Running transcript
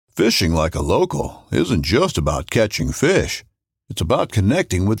Fishing like a local isn't just about catching fish. It's about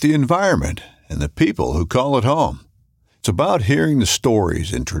connecting with the environment and the people who call it home. It's about hearing the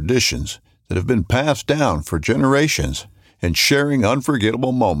stories and traditions that have been passed down for generations and sharing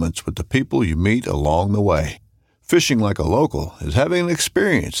unforgettable moments with the people you meet along the way. Fishing like a local is having an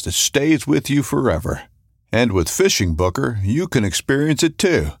experience that stays with you forever. And with Fishing Booker, you can experience it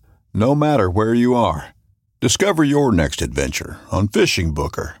too, no matter where you are. Discover your next adventure on Fishing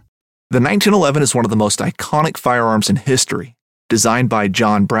Booker. The 1911 is one of the most iconic firearms in history. Designed by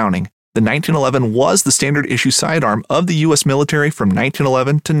John Browning, the 1911 was the standard issue sidearm of the U.S. military from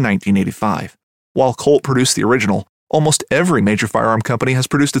 1911 to 1985. While Colt produced the original, almost every major firearm company has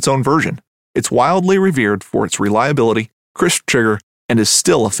produced its own version. It's wildly revered for its reliability, crisp trigger, and is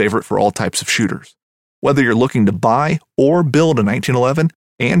still a favorite for all types of shooters. Whether you're looking to buy or build a 1911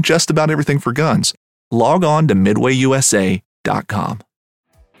 and just about everything for guns, log on to MidwayUSA.com.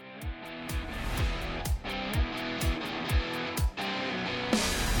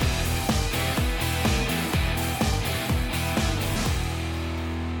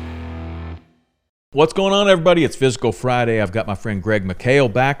 What's going on, everybody? It's Physical Friday. I've got my friend Greg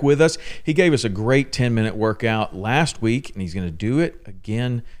McHale back with us. He gave us a great 10-minute workout last week, and he's going to do it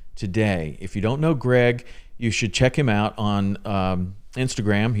again today. If you don't know Greg, you should check him out on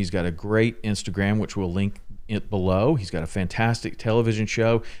Instagram. He's got a great Instagram, which we'll link it below. He's got a fantastic television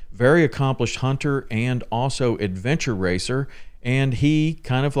show, very accomplished hunter and also adventure racer. And he,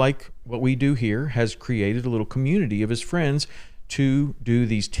 kind of like what we do here, has created a little community of his friends to do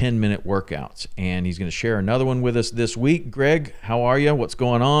these 10-minute workouts. And he's going to share another one with us this week. Greg, how are you? What's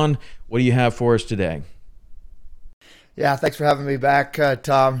going on? What do you have for us today? Yeah, thanks for having me back,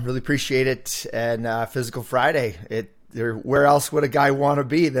 Tom. Really appreciate it. And Physical Friday, where else would a guy want to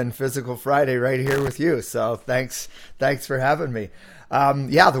be than Physical Friday right here with you? So thanks for having me.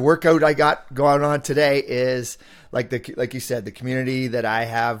 The workout I got going on today is like you said, the community that I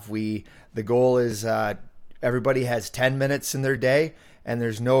have. The goal is everybody has 10 minutes in their day, and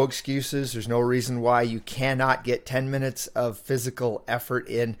there's no excuses. There's no reason why you cannot get 10 minutes of physical effort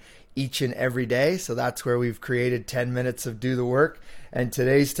in each and every day. So that's where we've created 10 minutes of do the work. And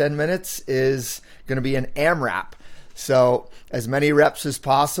today's 10 minutes is going to be an AMRAP. So as many reps as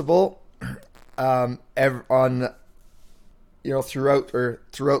possible throughout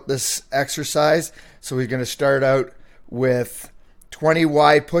this exercise. So we're going to start out with 20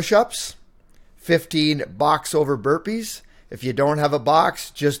 wide push-ups, 15 box over burpees. If you don't have a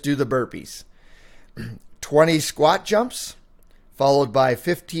box, just do the burpees. 20 squat jumps, followed by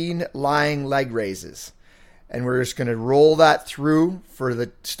 15 lying leg raises. And we're just going to roll that through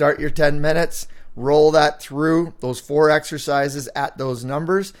start your 10 minutes, roll that through those 4 exercises at those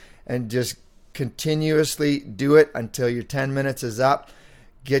numbers, and just continuously do it until your 10 minutes is up.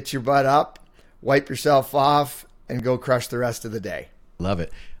 Get your butt up, wipe yourself off, and go crush the rest of the day. Love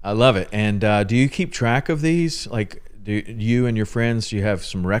it. I love it. And do you keep track of these? Like, do you and your friends, do you have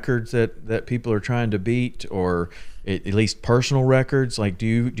some records that people are trying to beat, or at least personal records? Like, do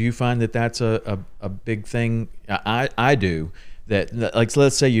you find that that's a big thing? I do. That, like,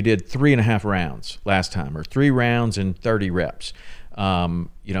 let's say you did 3.5 rounds last time, or 3 rounds and 30 reps. Could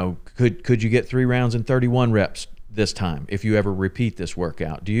you get 3 rounds and 31 reps this time if you ever repeat this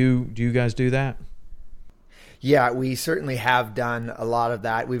workout? Do you guys do that? Yeah, we certainly have done a lot of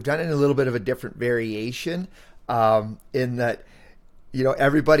that. We've done it in a little bit of a different variation, in that,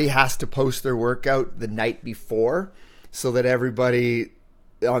 everybody has to post their workout the night before so that everybody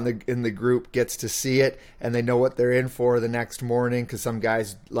in the group gets to see it and they know what they're in for the next morning, because some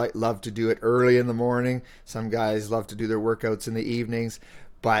guys love to do it early in the morning. Some guys love to do their workouts in the evenings.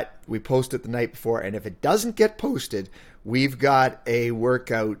 But we post it the night before, and if it doesn't get posted, we've got a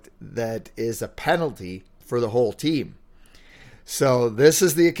workout that is a penalty for the whole team. So this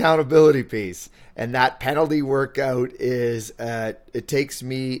is the accountability piece, and that penalty workout is it takes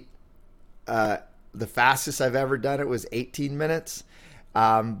me the fastest I've ever done it was 18 minutes,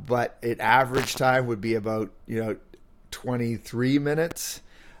 but average time would be about 23 minutes,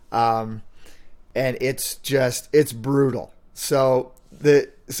 and it's brutal. So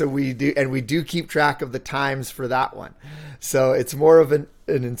we do keep track of the times for that one. So it's more of an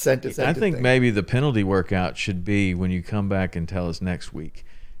incentive. I think thing. Maybe the penalty workout should be when you come back and tell us next week.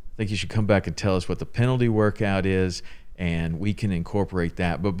 I think you should come back and tell us what the penalty workout is, and we can incorporate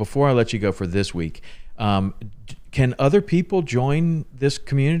that. But before I let you go for this week, can other people join this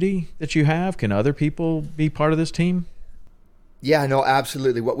community that you have? Can other people be part of this team? Yeah, no,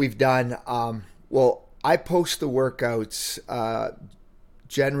 absolutely. What we've done, I post the workouts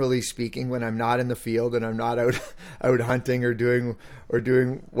generally speaking, when I'm not in the field and I'm not out hunting or doing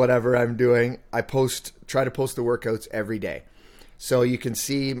whatever I'm doing, I try to post the workouts every day. So you can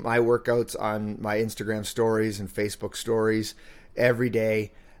see my workouts on my Instagram stories and Facebook stories every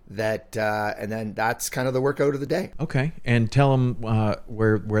day. And then that's kind of the workout of the day. Okay, and tell them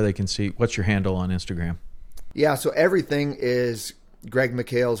where they can see. What's your handle on Instagram? Yeah, so everything is Greg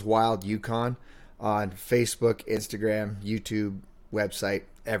McHale's Wild Yukon on Facebook, Instagram, YouTube, website,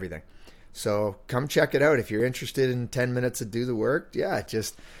 everything. So come check it out if you're interested in 10 minutes to do the work. Yeah,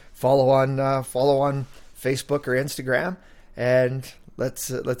 just follow on Facebook or Instagram, and let's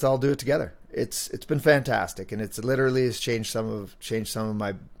all do it together. It's been fantastic, and it's literally has changed some of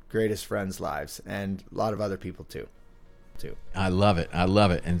my greatest friends' lives, and a lot of other people too. I love it.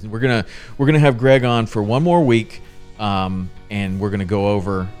 And we're gonna have Greg on for one more week, and we're gonna go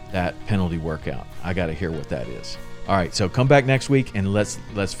over that penalty workout. I got to hear what that is. All right, so come back next week and let's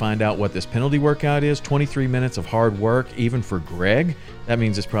find out what this penalty workout is. 23 minutes of hard work, even for Greg. That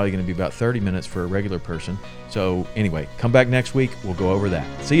means it's probably going to be about 30 minutes for a regular person. So anyway, come back next week. We'll go over that.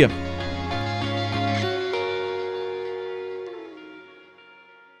 See ya.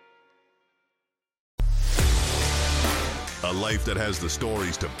 A life that has the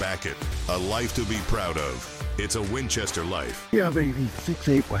stories to back it. A life to be proud of. It's a Winchester life. Yeah, baby.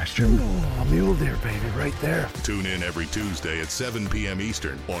 6'8" Western. Oh, mule deer, baby, right there. Tune in every Tuesday at 7 p.m.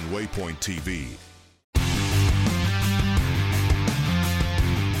 Eastern on Waypoint TV.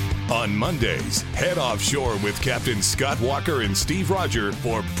 On Mondays, head offshore with Captain Scott Walker and Steve Roger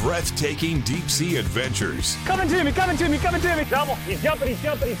for breathtaking deep-sea adventures. Coming to me. Double. He's jumping.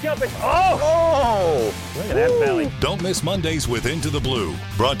 Oh! Look at that belly. Don't miss Mondays with Into the Blue.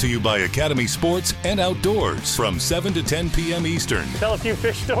 Brought to you by Academy Sports and Outdoors from 7 to 10 p.m. Eastern. Tell a few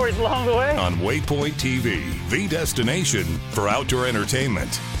fish stories along the way. On Waypoint TV, the destination for outdoor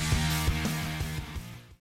entertainment.